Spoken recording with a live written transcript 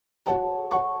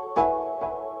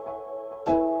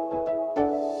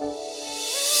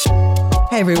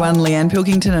everyone, Leanne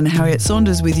Pilkington and Harriet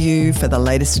Saunders with you for the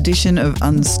latest edition of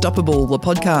Unstoppable, the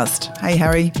podcast. Hey,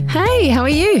 Harry. Hey, how are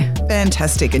you?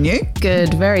 Fantastic. And you?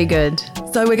 Good, very good.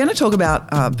 So we're going to talk about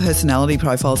personality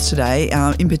profiles today,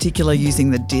 in particular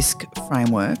using the DISC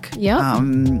framework. Yep.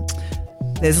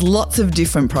 There's lots of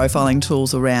different profiling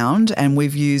tools around and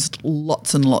we've used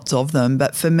lots and lots of them.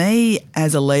 But for me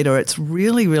as a leader, it's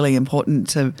really, really important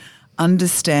to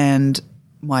understand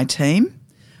my team,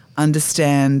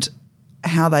 understand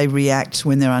how they react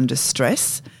when they're under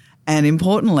stress, and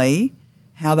importantly,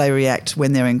 how they react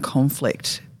when they're in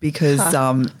conflict. Because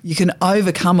you can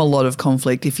overcome a lot of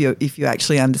conflict if you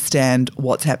actually understand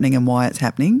what's happening and why it's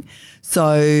happening.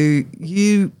 So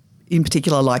you, in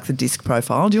particular, like the DISC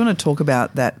profile. Do you want to talk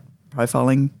about that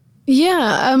profiling?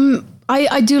 Yeah,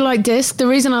 I do like DISC. The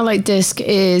reason I like DISC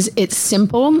is it's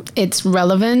simple, it's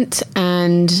relevant,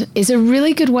 and is a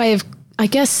really good way of, I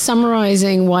guess,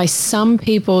 summarizing why some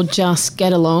people just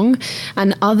get along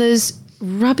and others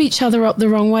rub each other up the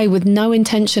wrong way with no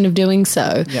intention of doing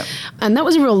so. Yep. And that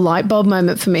was a real light bulb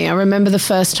moment for me. I remember the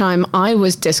first time I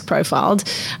was DISC profiled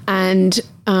and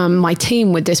my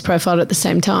team were DISC profiled at the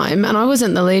same time. And I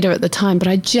wasn't the leader at the time, but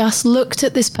I just looked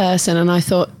at this person and I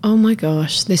thought, oh my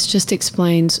gosh, this just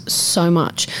explains so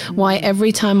much. Why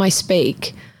every time I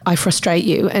speak, I frustrate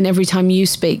you, and every time you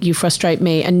speak, you frustrate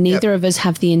me, and neither of us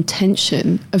have the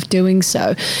intention of doing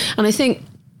so. And I think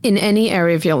in any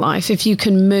area of your life, if you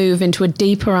can move into a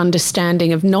deeper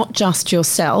understanding of not just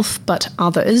yourself, but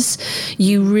others,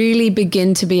 you really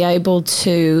begin to be able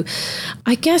to,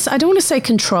 I guess, I don't want to say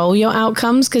control your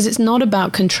outcomes because it's not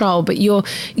about control, but you're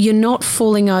not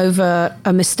falling over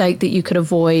a mistake that you could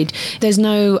avoid. There's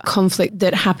no conflict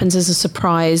that happens as a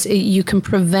surprise. You can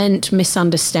prevent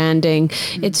misunderstanding.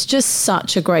 It's just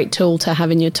such a great tool to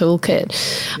have in your toolkit.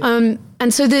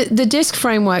 And so the DISC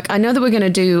framework, I know that we're going to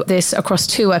do this across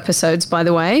 2 episodes, by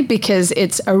the way, because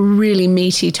it's a really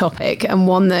meaty topic and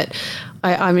one that,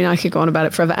 I mean, I could go on about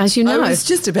it forever, as you know. I was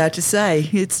just about to say,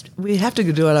 we have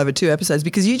to do it over 2 episodes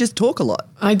because you just talk a lot.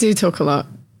 I do talk a lot.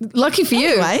 Lucky for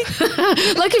you. Anyway.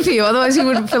 Lucky for you, otherwise you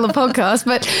wouldn't fill a podcast.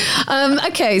 But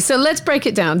okay, so let's break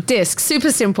it down. DISC,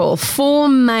 super simple. 4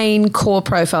 main core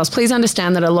profiles. Please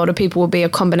understand that a lot of people will be a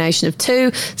combination of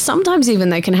 2. Sometimes even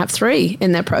they can have 3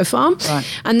 in their profile.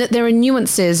 Right. And that there are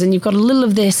nuances and you've got a little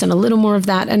of this and a little more of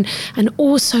that. And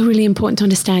also really important to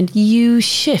understand, you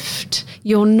shift.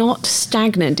 You're not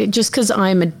stagnant. Just because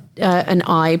I'm an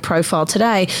I profile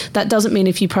today, that doesn't mean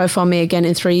if you profile me again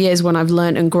in 3 years when I've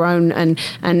learned and grown and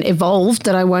evolved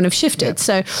that I won't have shifted. Yep.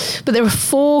 So, but there are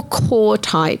 4 core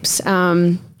types,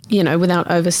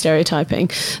 without over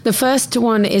stereotyping. The first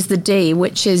one is the D,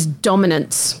 which is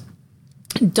dominance.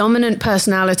 Dominant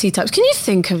personality types. Can you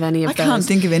think of any of those? I can't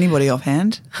think of anybody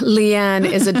offhand. Leanne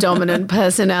is a dominant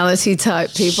personality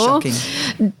type, people.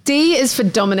 Shocking. D is for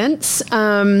dominance.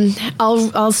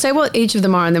 I'll say what each of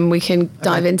them are and then we can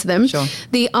dive into them. Sure.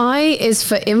 The I is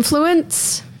for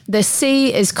influence. The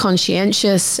C is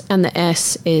conscientious and the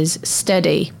S is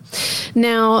steady.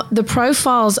 Now, the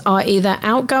profiles are either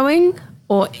outgoing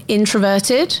or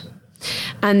introverted,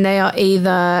 and they are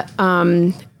either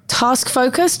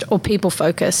task-focused or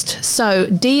people-focused. So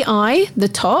DI, at the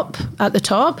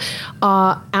top,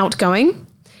 are outgoing,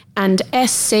 and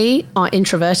SC are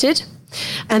introverted.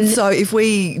 And so if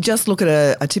we just look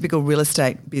at a typical real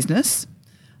estate business,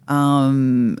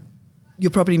 your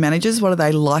property managers, what are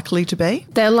they likely to be?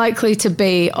 They're likely to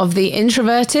be of the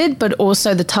introverted, but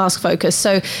also the task focus.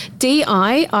 So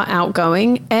DI are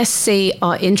outgoing, SC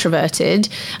are introverted,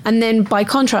 and then by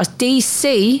contrast,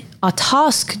 DC are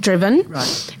task driven,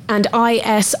 right, and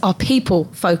IS are people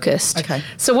focused. Okay.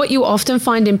 So what you often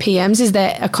find in PMs is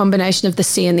they're a combination of the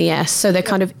C and the S. So they're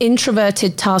kind of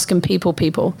introverted, task and people.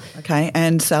 Okay,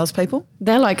 and salespeople?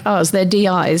 They're like us, they're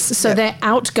DIs. So they're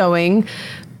outgoing,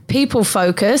 people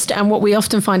focused, and what we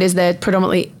often find is they're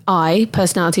predominantly I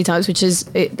personality types, which is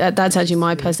that's actually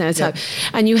my personality type.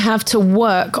 And you have to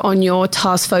work on your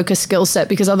task focused skill set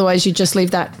because otherwise you just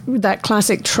leave that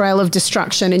classic trail of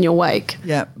destruction in your wake.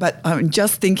 Yeah, but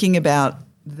just thinking about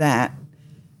that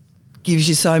gives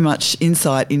you so much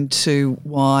insight into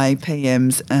why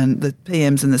PMs and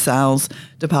the sales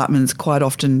departments quite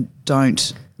often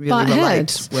don't really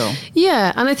relate well.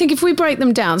 Yeah, and I think if we break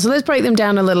them down, so let's break them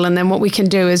down a little, and then what we can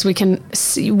do is we can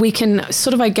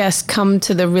sort of, I guess, come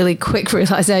to the really quick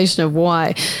realization of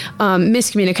why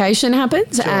miscommunication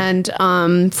happens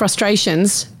and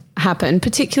frustrations happen,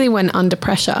 particularly when under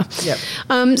pressure.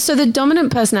 Yep. So the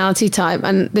dominant personality type,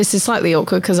 and this is slightly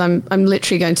awkward because I'm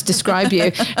literally going to describe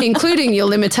you, including your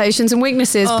limitations and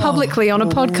weaknesses publicly on a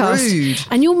podcast. Rude.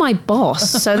 And you're my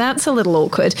boss, so that's a little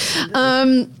awkward.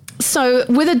 So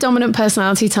with a dominant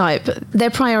personality type, their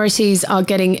priorities are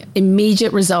getting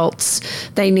immediate results.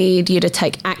 They need you to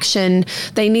take action.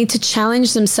 They need to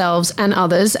challenge themselves and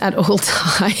others at all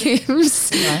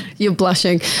times. Right. You're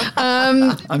blushing.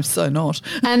 I'm so not.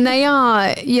 And they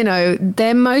are,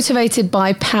 they're motivated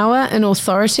by power and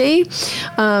authority,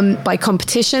 by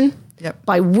competition,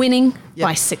 by winning,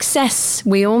 by success.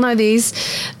 We all know these.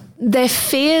 Their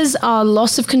fears are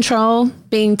loss of control,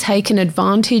 being taken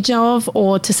advantage of,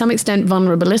 or to some extent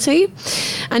vulnerability.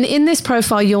 And in this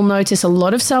profile, you'll notice a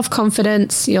lot of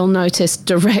self-confidence. You'll notice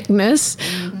directness,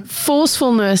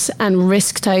 forcefulness, and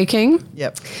risk-taking.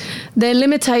 Yep. Their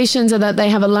limitations are that they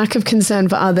have a lack of concern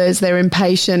for others, they're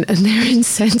impatient, and they're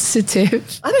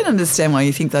insensitive. I don't understand why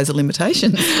you think those are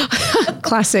limitations.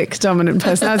 Classic dominant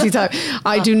personality type.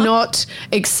 I do not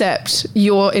accept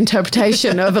your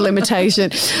interpretation of a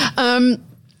limitation.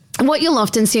 What you'll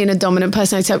often see in a dominant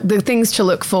personality type, the things to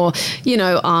look for,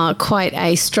 are quite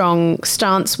a strong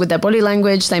stance with their body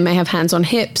language. They may have hands on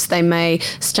hips. They may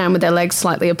stand with their legs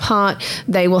slightly apart.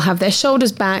 They will have their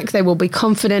shoulders back. They will be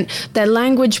confident. Their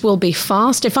language will be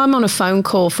fast. If I'm on a phone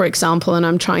call, for example, and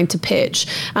I'm trying to pitch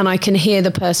and I can hear the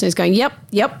person is going, yep,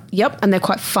 and they're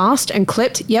quite fast and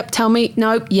clipped. Yep, tell me,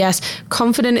 no, yes,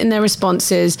 confident in their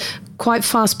responses, quite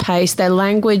fast paced. Their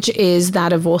language is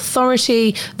that of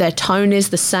authority. Their tone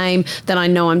is the same. Then I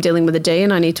know I'm dealing with a D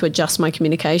and I need to adjust my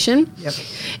communication. Yep.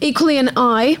 Equally, an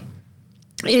I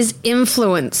is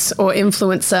influence or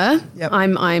influencer. Yep.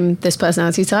 I'm this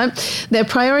personality type. Their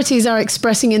priorities are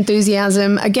expressing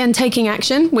enthusiasm, again, taking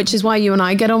action, which is why you and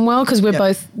I get on well, because we're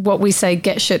both what we say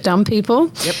get shit done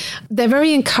people. Yep. They're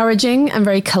very encouraging and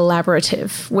very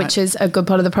collaborative, which is a good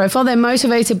part of the profile. They're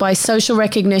motivated by social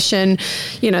recognition.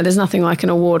 There's nothing like an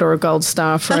award or a gold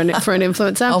star for an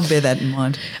influencer. I'll bear that in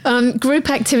mind. Group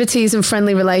activities and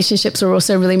friendly relationships are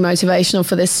also really motivational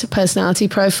for this personality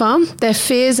profile. Their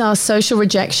fears are social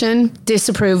rejection,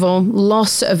 disapproval,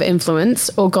 loss of influence,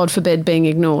 or God forbid, being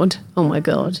ignored. Oh my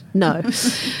God, no.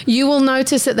 You will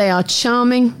notice that they are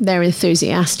charming, they're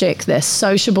enthusiastic, they're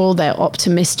sociable, they're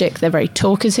optimistic, they're very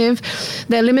talkative.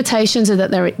 Their limitations are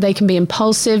that they can be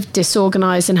impulsive,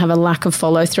 disorganized, and have a lack of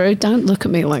follow through. Don't look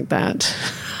at me like that.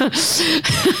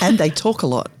 And they talk a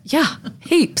lot. Yeah,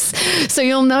 heaps. So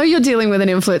you'll know you're dealing with an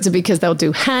influencer because they'll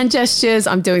do hand gestures.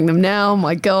 I'm doing them now.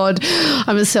 My God,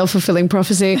 I'm a self-fulfilling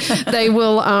prophecy. They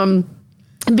will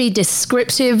be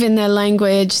descriptive in their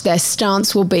language. Their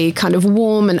stance will be kind of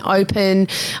warm and open.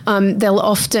 They'll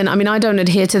often, I don't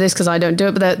adhere to this because I don't do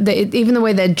it, but even the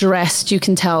way they're dressed, you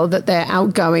can tell that they're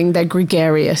outgoing, they're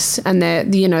gregarious, and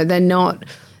they're not...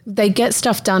 They get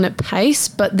stuff done at pace,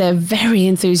 but they're very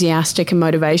enthusiastic and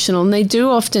motivational. And they do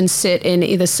often sit in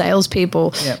either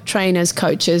salespeople, trainers,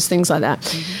 coaches, things like that.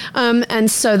 Mm-hmm. And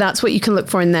so that's what you can look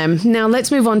for in them. Now, let's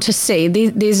move on to C.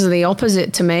 These are the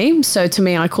opposite to me. So to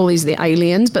me, I call these the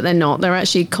aliens, but they're not. They're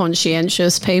actually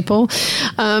conscientious people.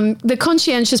 The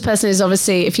conscientious person is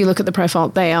obviously, if you look at the profile,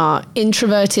 they are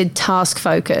introverted,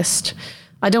 task-focused.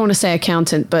 I don't want to say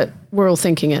accountant, but we're all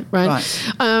thinking it, right?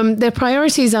 Their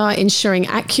priorities are ensuring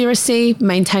accuracy,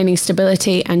 maintaining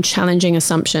stability, and challenging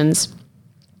assumptions.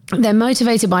 They're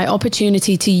motivated by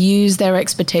opportunity to use their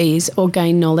expertise or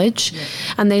gain knowledge,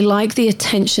 and they like the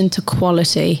attention to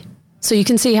quality. So you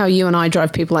can see how you and I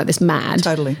drive people like this mad.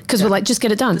 Totally. Because we're like, just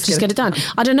get it done, just get it done.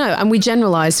 I don't know. And we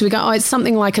generalize. So we go, it's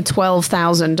something like a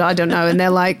 12,000, I don't know. And they're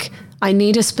like... I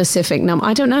need a specific number.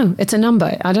 I don't know. It's a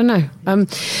number. I don't know.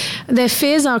 Their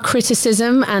fears are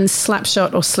criticism and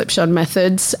slapshot or slipshod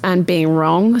methods and being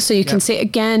wrong. So you can see,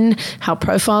 again, how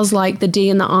profiles like the D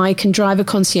and the I can drive a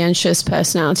conscientious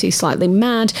personality slightly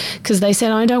mad because they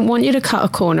said, I don't want you to cut a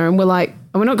corner. And we're like,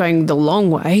 we're not going the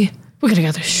long way. We're going to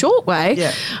go the short way.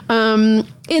 Yeah.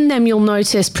 In them, you'll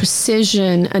notice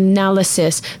precision,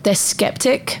 analysis. They're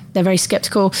skeptic. They're very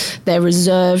skeptical. They're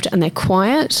reserved and they're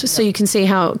quiet. So you can see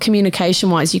how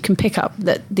communication-wise, you can pick up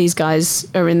that these guys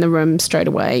are in the room straight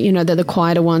away. They're the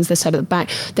quieter ones. They're sat at the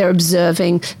back. They're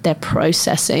observing. They're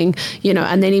processing,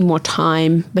 and they need more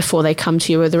time before they come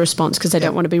to you with a response because they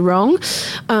don't want to be wrong.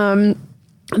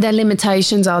 Their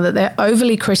limitations are that they're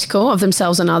overly critical of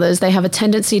themselves and others. They have a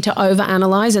tendency to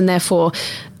overanalyze and therefore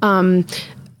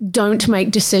don't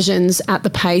make decisions at the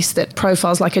pace that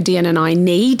profiles like a D and an I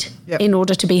need in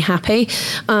order to be happy.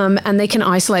 And they can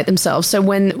isolate themselves. So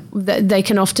when they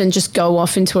can often just go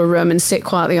off into a room and sit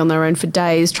quietly on their own for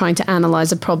days trying to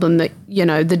analyze a problem that,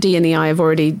 the D and the I have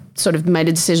already sort of made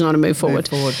a decision on to move forward.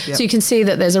 So you can see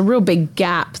that there's a real big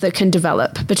gap that can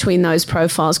develop between those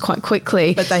profiles quite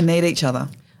quickly. But they need each other.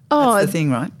 That's the thing,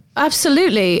 right?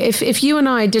 Absolutely. If you and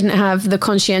I didn't have the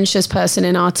conscientious person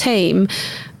in our team,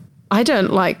 I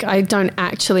don't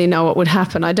actually know what would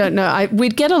happen. I don't know.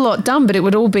 We'd get a lot done, but it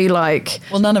would all be like...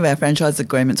 Well, none of our franchise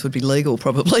agreements would be legal,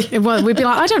 probably. We'd be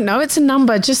like, I don't know, it's a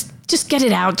number. Just get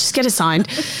it out. Just get it signed.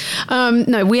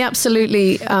 No, we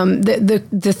absolutely...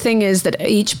 The thing is that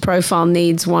each profile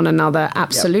needs one another,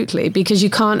 absolutely, because you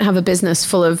can't have a business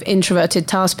full of introverted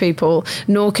task people,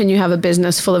 nor can you have a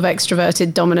business full of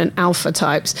extroverted, dominant alpha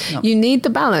types. No. You need the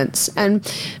balance.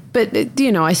 But,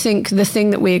 you know, I think the thing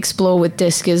that we explore with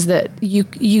DISC is that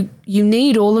you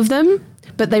need all of them,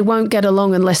 but they won't get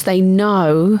along unless they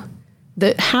know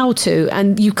how to.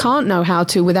 And you can't know how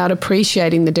to without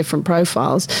appreciating the different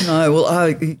profiles. No, well,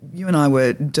 you and I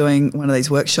were doing one of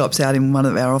these workshops out in one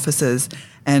of our offices,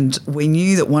 and we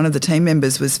knew that one of the team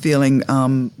members was feeling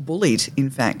bullied, in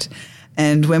fact.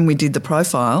 And when we did the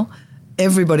profile,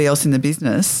 everybody else in the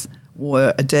business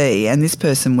were a D and this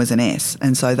person was an S,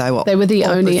 and so they were the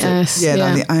only S. Yeah, they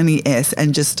were the only S,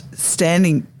 and just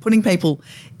putting people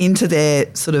into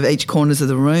their sort of each corners of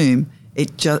the room,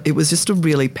 it was just a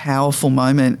really powerful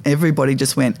moment. Everybody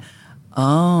just went,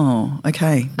 oh,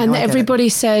 okay. And everybody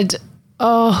said,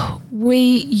 oh,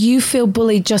 you feel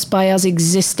bullied just by us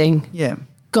existing. Yeah.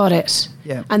 Got it.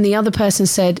 Yeah. And the other person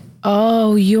said,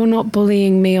 oh, you're not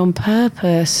bullying me on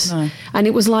purpose. No. And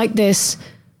it was like this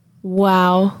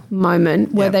wow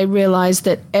moment where they realized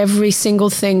that every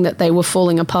single thing that they were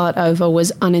falling apart over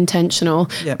was unintentional,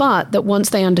 but that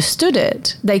once they understood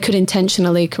it, they could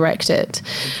intentionally correct it.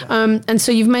 Exactly. And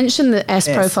so you've mentioned the S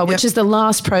profile, which is the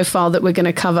last profile that we're going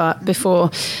to cover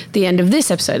before the end of this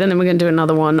episode. And then we're going to do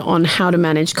another one on how to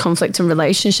manage conflict and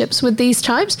relationships with these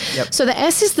types. Yep. So the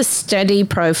S is the steady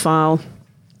profile.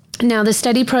 Now, the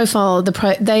steady profile,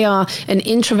 they are an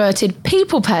introverted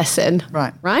people person,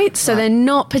 right? So they're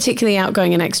not particularly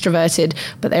outgoing and extroverted,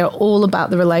 but they're all about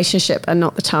the relationship and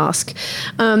not the task.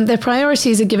 Their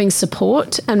priorities are giving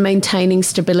support and maintaining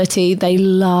stability. They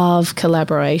love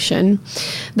collaboration.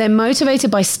 They're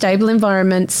motivated by stable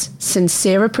environments,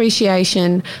 sincere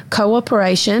appreciation,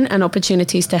 cooperation, and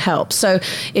opportunities to help. So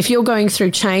if you're going through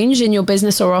change in your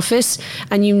business or office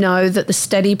and you know that the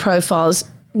steady profiles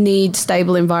need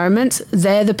stable environments,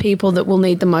 they're the people that will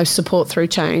need the most support through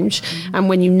change. Mm-hmm. And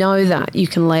when you know that, you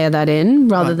can layer that in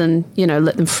rather than,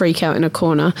 let them freak out in a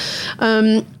corner.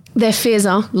 Their fears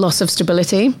are loss of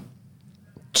stability,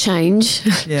 change,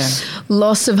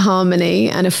 loss of harmony,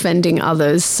 and offending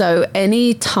others. So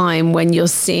any time when you're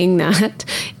seeing that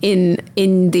in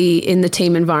the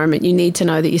team environment, you need to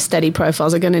know that your steady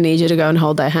profiles are going to need you to go and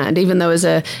hold their hand. Even though as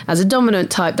a dominant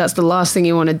type, that's the last thing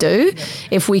you want to do. Yeah.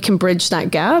 If we can bridge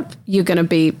that gap, you're going to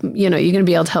be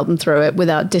able to help them through it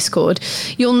without discord.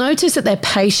 You'll notice that they're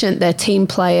patient, they're team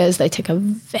players, they take a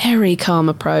very calm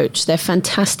approach, they're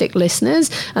fantastic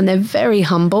listeners, and they're very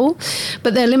humble.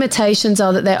 But their limitations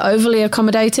are that they're overly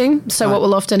accommodating. So what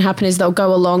will often happen is they'll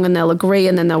go along and they'll agree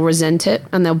and then they'll resent it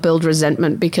and they'll build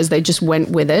resentment because they just went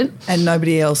with it. And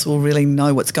nobody else will really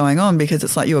know what's going on because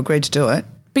it's like you agreed to do it.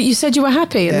 But you said you were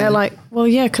happy, and they're like, well,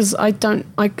 yeah, because I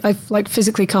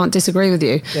physically can't disagree with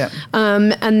you. Yeah.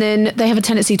 And then they have a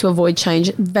tendency to avoid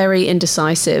change, very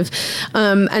indecisive.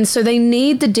 And so they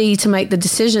need the D to make the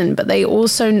decision, but they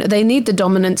need the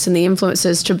dominance and the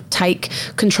influencers to take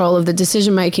control of the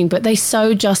decision making, but they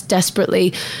so just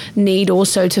desperately need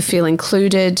also to feel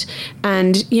included.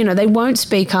 And, they won't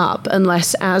speak up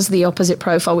unless as the opposite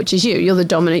profile, which is you're the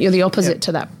dominant, you're the opposite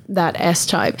to that S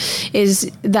type,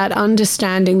 is that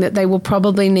understanding that they will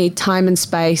probably need time and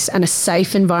space and a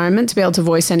safe environment to be able to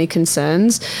voice any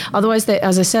concerns. Otherwise,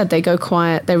 as I said, they go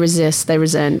quiet, they resist, they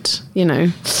resent,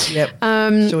 Yep,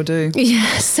 sure do.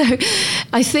 Yeah, so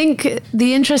I think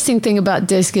the interesting thing about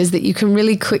DISC is that you can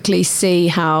really quickly see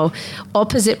how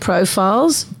opposite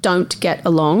profiles don't get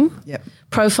along. Yep.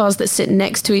 Profiles that sit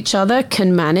next to each other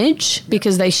can manage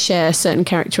because they share certain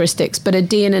characteristics, but a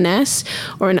D and an S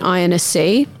or an I and a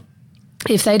C,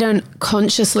 if they don't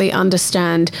consciously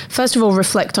understand, first of all,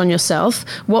 reflect on yourself.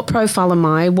 What profile am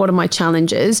I? What are my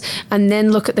challenges? And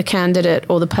then look at the candidate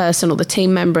or the person or the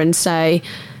team member and say,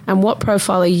 and what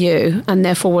profile are you? And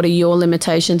therefore, what are your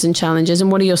limitations and challenges?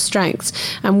 And what are your strengths?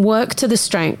 And work to the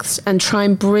strengths and try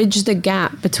and bridge the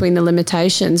gap between the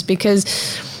limitations, because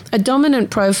a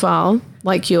dominant profile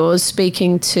like yours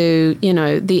speaking to,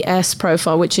 the S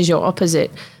profile, which is your opposite,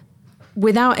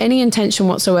 without any intention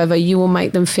whatsoever, you will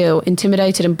make them feel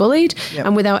intimidated and bullied. Yep.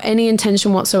 And without any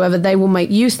intention whatsoever, they will make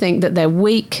you think that they're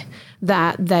weak,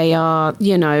 that they are,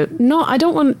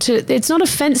 it's not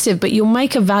offensive, but you'll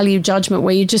make a value judgment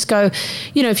where you just go,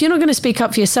 if you're not going to speak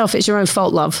up for yourself, it's your own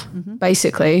fault, love,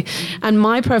 basically. And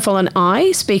my profile and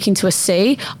I, speaking to a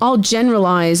C, I'll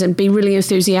generalize and be really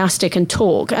enthusiastic and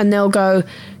talk, and they'll go,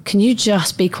 can you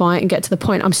just be quiet and get to the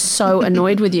point? I'm so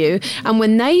annoyed with you. And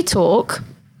when they talk,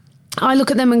 I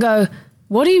look at them and go,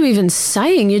 what are you even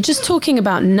saying? You're just talking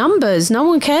about numbers. No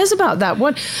one cares about that.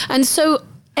 What? And so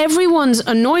everyone's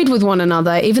annoyed with one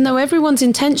another, even though everyone's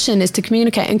intention is to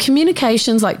communicate. And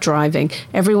communication's like driving.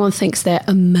 Everyone thinks they're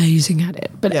amazing at it,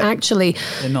 but actually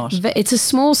they're not. It's a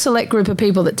small select group of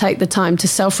people that take the time to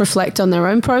self-reflect on their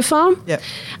own profile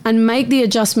and make the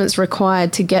adjustments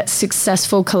required to get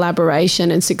successful collaboration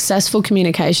and successful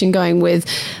communication going with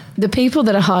the people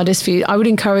that are hardest for you. I would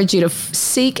encourage you to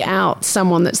seek out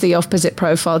someone that's the opposite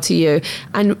profile to you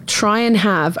and try and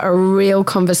have a real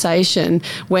conversation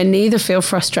where neither feel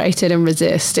frustrated and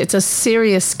resist. It's a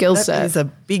serious skill set. That is a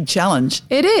big challenge.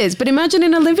 It is. But imagine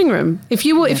in a living room. If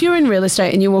you're in real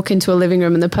estate and you walk into a living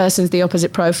room and the person's the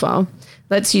opposite profile,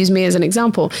 let's use me as an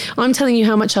example. I'm telling you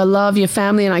how much I love your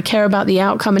family and I care about the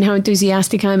outcome and how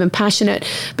enthusiastic I am and passionate,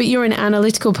 but you're an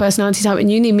analytical personality type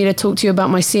and you need me to talk to you about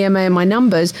my CMA and my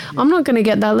numbers. I'm not going to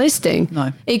get that listing.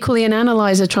 No. Equally, an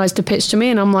analyzer tries to pitch to me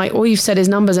and I'm like, all you've said is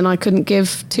numbers, and I couldn't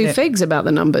give two figs about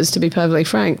the numbers, to be perfectly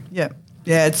frank. Yeah.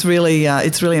 Yeah, it's really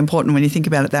important when you think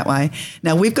about it that way.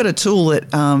 Now, we've got a tool that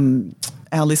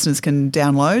our listeners can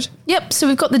download. Yep. So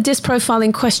we've got the DISC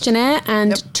profiling questionnaire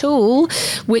and tool,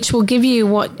 which will give you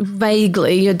what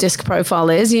vaguely your DISC profile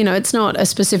is. You know, it's not a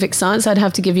specific science. I'd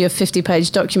have to give you a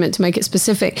 50-page document to make it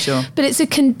specific. Sure. But it's a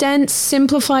condensed,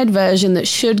 simplified version that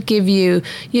should give you,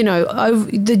 you know,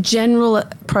 the general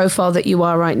profile that you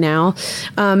are right now.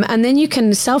 And then you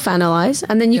can self-analyze.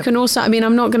 And then you can also, I mean,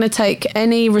 I'm not going to take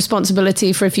any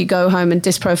responsibility for if you go home and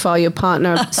DISC profile your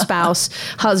partner, spouse,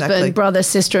 husband, brother,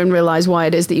 sister, and realize why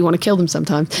it is that you want to kill them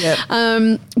sometimes. Yep.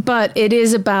 But it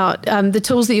is about the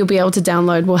tools that you'll be able to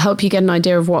download will help you get an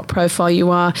idea of what profile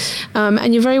you are.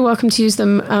 And you're very welcome to use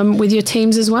them with your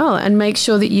teams as well, and make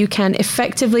sure that you can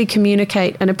effectively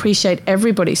communicate and appreciate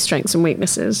everybody's strengths and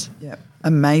weaknesses. Yep.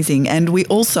 Amazing. And we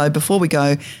also, before we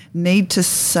go, need to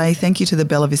say thank you to the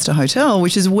Bella Vista Hotel,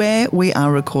 which is where we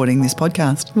are recording this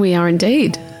podcast. We are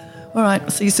indeed. All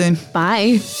right. See you soon.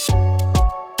 Bye.